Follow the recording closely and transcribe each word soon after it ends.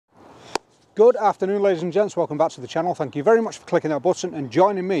Good afternoon, ladies and gents, welcome back to the channel. Thank you very much for clicking that button and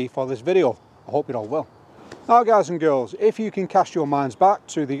joining me for this video. I hope you're all well. Now guys and girls, if you can cast your minds back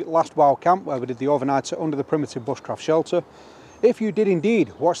to the last WOW camp where we did the overnighter under the primitive bushcraft shelter, if you did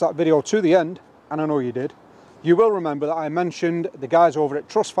indeed watch that video to the end, and I know you did, you will remember that I mentioned the guys over at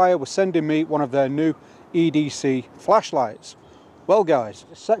Trustfire were sending me one of their new EDC flashlights. Well guys,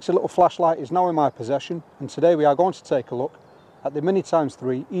 this sexy little flashlight is now in my possession, and today we are going to take a look at the Mini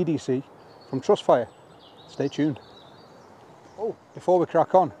X3 Edc from Trustfire. Stay tuned. Oh, before we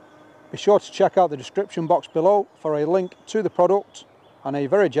crack on, be sure to check out the description box below for a link to the product and a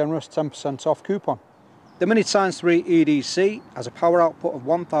very generous 10% off coupon. The Mini X3 Edc has a power output of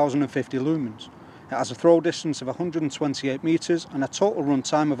 1050 lumens. It has a throw distance of 128 meters and a total run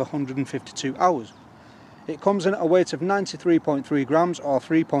time of 152 hours. It comes in at a weight of 93.3 grams or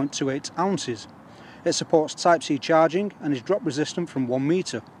 3.28 ounces. It supports Type-C charging and is drop resistant from 1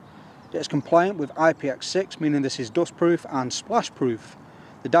 meter. It is compliant with IPX6, meaning this is dust proof and splash proof.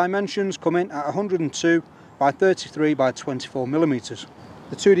 The dimensions come in at 102 by 33 by 24 millimeters.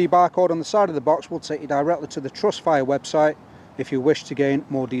 The 2D barcode on the side of the box will take you directly to the Trustfire website if you wish to gain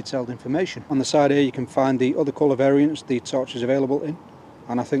more detailed information. On the side here you can find the other colour variants the torch is available in,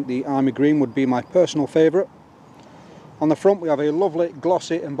 and I think the army green would be my personal favourite. On the front we have a lovely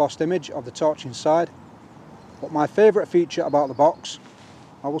glossy embossed image of the torch inside, but my favourite feature about the box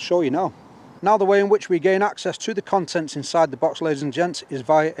I will show you now. Now the way in which we gain access to the contents inside the box, ladies and gents, is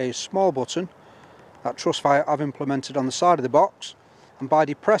via a small button that Trustfire have implemented on the side of the box, and by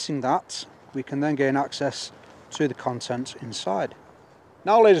depressing that we can then gain access to the contents inside.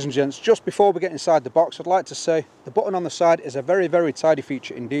 Now ladies and gents, just before we get inside the box, I'd like to say the button on the side is a very tidy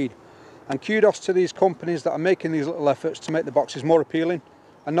feature indeed, and kudos to these companies that are making these little efforts to make the boxes more appealing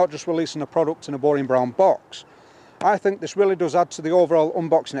and not just releasing a product in a boring brown box. I think this really does add to the overall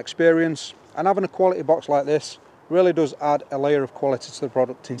unboxing experience, and having a quality box like this really does add a layer of quality to the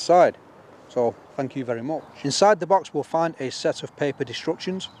product inside. So thank you very much. Inside the box we'll find a set of paper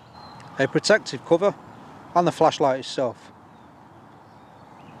instructions, a protective cover and the flashlight itself.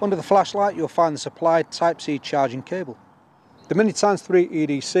 Under the flashlight you'll find the supplied Type-C charging cable. The Mini X3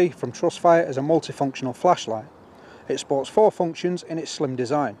 Edc from Trustfire is a multifunctional flashlight. It sports 4 functions in its slim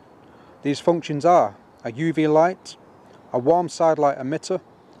design. These functions are a UV light, a warm side light emitter,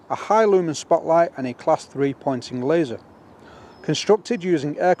 a high lumen spotlight and a class 3 pointing laser. Constructed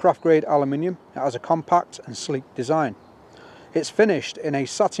using aircraft grade aluminium, it has a compact and sleek design. It's finished in a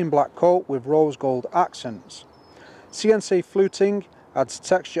satin black coat with rose gold accents. CNC fluting adds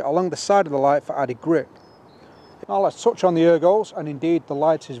texture along the side of the light for added grip. Now let's touch on the ergos, and indeed the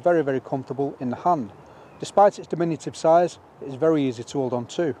light is very comfortable in the hand. Despite its diminutive size, it is very easy to hold on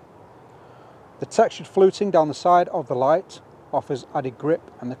to. The textured fluting down the side of the light offers added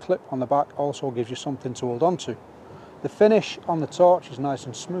grip, and the clip on the back also gives you something to hold on to. The finish on the torch is nice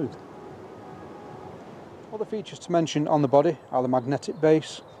and smooth. Other features to mention on the body are the magnetic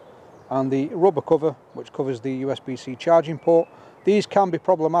base and the rubber cover which covers the USB-C charging port. These can be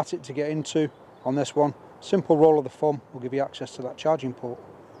problematic to get into on this one. Simple roll of the thumb will give you access to that charging port.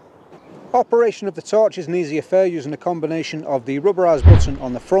 Operation of the torch is an easy affair using a combination of the rubberized button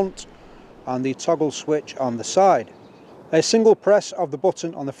on the front and the toggle switch on the side. A single press of the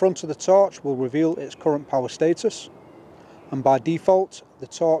button on the front of the torch will reveal its current power status, and by default the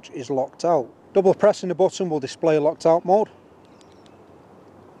torch is locked out. Double pressing the button will display locked out mode,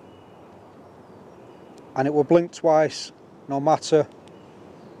 and it will blink twice no matter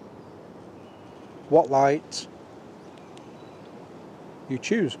what light you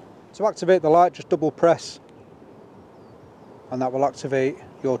choose. To activate the light, just double press and that will activate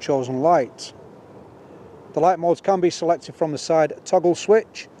your chosen light. The light modes can be selected from the side toggle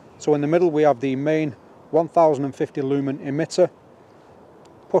switch. So in the middle we have the main 1050 lumen emitter.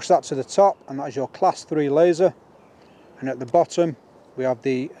 Push that to the top and that is your class 3 laser, and at the bottom we have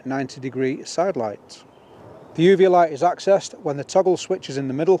the 90-degree side light. The UV light is accessed when the toggle switch is in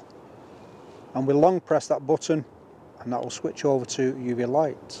the middle, and we long press that button and that will switch over to UV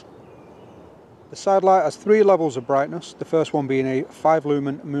light. The side light has 3 levels of brightness, the first one being a 5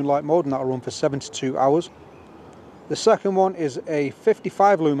 lumen moonlight mode, and that will run for 72 hours. The second one is a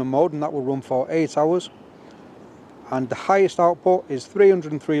 55 lumen mode, and that will run for 8 hours. And the highest output is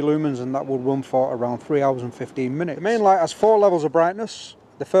 303 lumens, and that will run for around 3 hours and 15 minutes. The main light has 4 levels of brightness,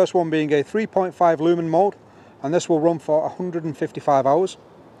 the first one being a 3.5 lumen mode, and this will run for 155 hours.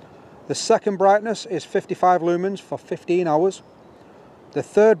 The second brightness is 55 lumens for 15 hours. The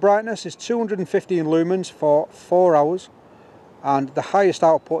third brightness is 215 lumens for 4 hours, and the highest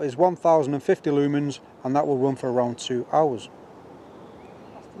output is 1050 lumens, and that will run for around 2 hours.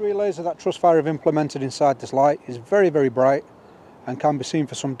 The relay laser that Trustfire have implemented inside this light is very, very bright and can be seen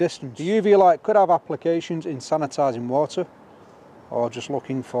for some distance. The UV light could have applications in sanitising water or just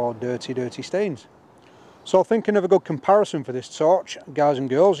looking for dirty stains. So thinking of a good comparison for this torch, guys and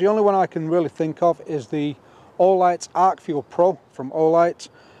girls, the only one I can really think of is the Olight Arcfuel Pro from Olight,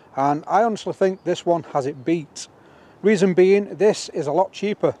 and I honestly think this one has it beat. Reason being, this is a lot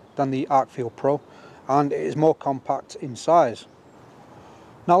cheaper than the Arcfuel Pro and it is more compact in size.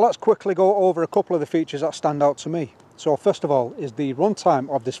 Now let's quickly go over a couple of the features that stand out to me. So first of all is the runtime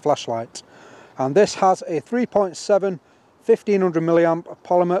of this flashlight, and this has a 3.7 1500 milliamp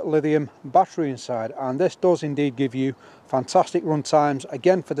polymer lithium battery inside, and this does indeed give you fantastic run times.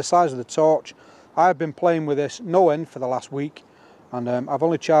 Again, for the size of the torch, I've been playing with this no end for the last week, and I've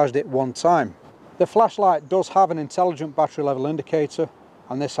only charged it one time. The flashlight does have an intelligent battery level indicator,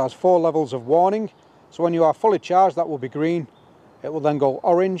 and this has 4 levels of warning. So when you are fully charged, that will be green. It will then go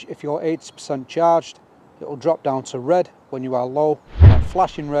orange if you're 80% charged. It will drop down to red when you are low, and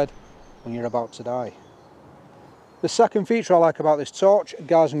flashing red when you're about to die. The second feature I like about this torch,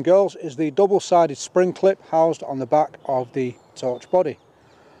 guys and girls, is the double-sided spring clip housed on the back of the torch body.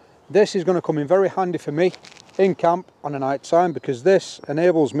 This is going to come in very handy for me in camp on a night time, because this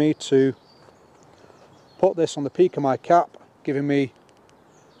enables me to put this on the peak of my cap, giving me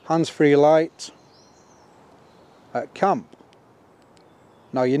hands-free light at camp.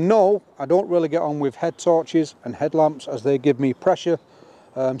 Now, you know, I don't really get on with head torches and headlamps as they give me pressure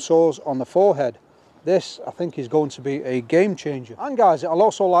sores on the forehead. This, I think, is going to be a game changer. And guys, it'll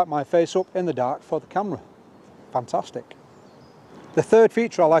also light my face up in the dark for the camera. Fantastic. The third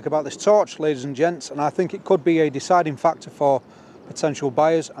feature I like about this torch, ladies and gents, and I think it could be a deciding factor for potential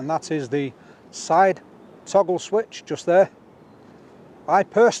buyers, and that is the side toggle switch just there. I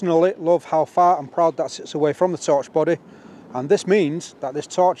personally love how far and proud that sits away from the torch body, and this means that this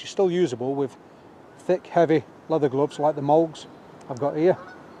torch is still usable with thick, heavy leather gloves like the Mogs I've got here,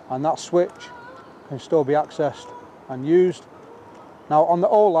 and that switch can still be accessed and used. Now, on the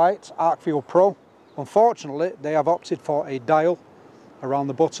Olight Arcfuel Pro, unfortunately they have opted for a dial around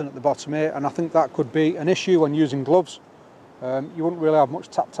the button at the bottom here, and I think that could be an issue when using gloves. You wouldn't really have much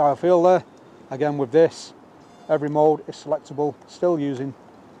tactile feel there. Again, with this, every mode is selectable, still using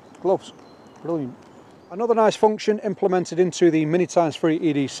gloves. Brilliant. Another nice function implemented into the Mini X3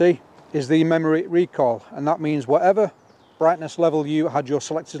 Edc is the memory recall, and that means whatever brightness level you had your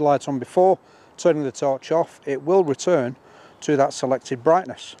selected light on before turning the torch off, it will return to that selected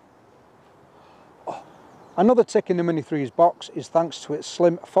brightness. Another tick in the Mini 3's box is thanks to its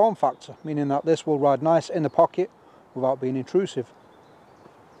slim form factor, meaning that this will ride nice in the pocket without being intrusive.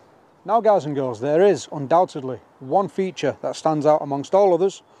 Now, guys and girls, there is undoubtedly one feature that stands out amongst all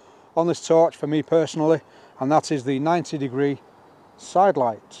others on this torch for me personally, and that is the 90-degree side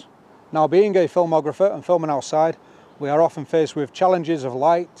light. Now, being a filmographer and filming outside, we are often faced with challenges of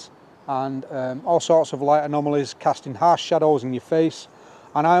light and all sorts of light anomalies casting harsh shadows in your face,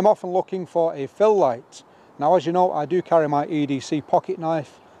 and I am often looking for a fill light. Now, as you know, I do carry my EDC pocket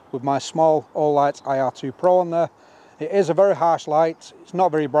knife with my small Olight IR2 Pro on there. It is a very harsh light, it's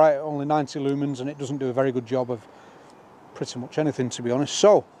not very bright, only 90 lumens, and it doesn't do a very good job of pretty much anything, to be honest.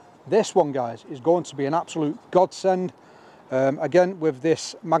 So this one, guys, is going to be an absolute godsend. Again, with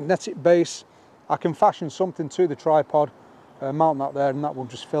this magnetic base, I can fashion something to the tripod, mount that there, and that will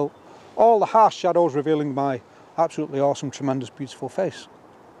just fill all the harsh shadows, revealing my absolutely awesome, tremendous, beautiful face.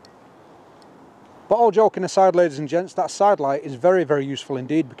 But all joking aside, ladies and gents, that side light is very, very useful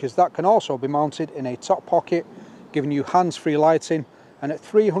indeed, because that can also be mounted in a top pocket, giving you hands-free lighting, and at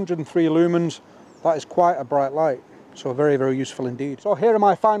 303 lumens, that is quite a bright light. So very, very useful indeed. So here are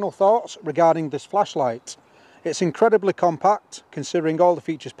my final thoughts regarding this flashlight. It's incredibly compact, considering all the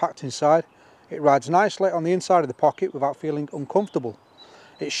features packed inside. It rides nicely on the inside of the pocket without feeling uncomfortable.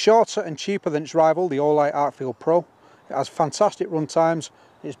 It's shorter and cheaper than its rival, the Olight Arcfuel Pro. It has fantastic run times.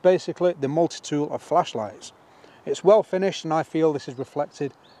 It's basically the multi-tool of flashlights. It's well finished, and I feel this is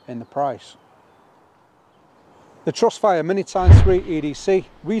reflected in the price. The Trustfire Mini X3 Edc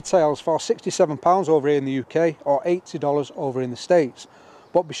retails for £67 over here in the UK or $80 over in the States.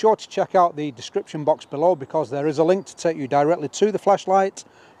 But be sure to check out the description box below, because there is a link to take you directly to the flashlight,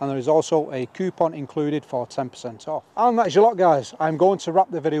 and there is also a coupon included for 10% off. And that is your lot, guys. I'm going to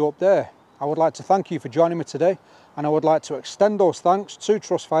wrap the video up there. I would like to thank you for joining me today, and I would like to extend those thanks to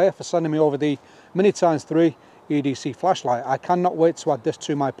Trustfire for sending me over the Mini X3 Edc flashlight. I cannot wait to add this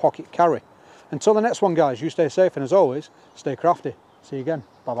to my pocket carry. Until the next one, guys, you stay safe, and as always, stay crafty. See you again.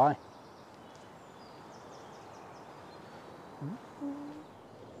 Bye-bye.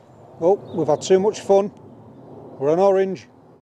 Oh, we've had too much fun. We're on orange.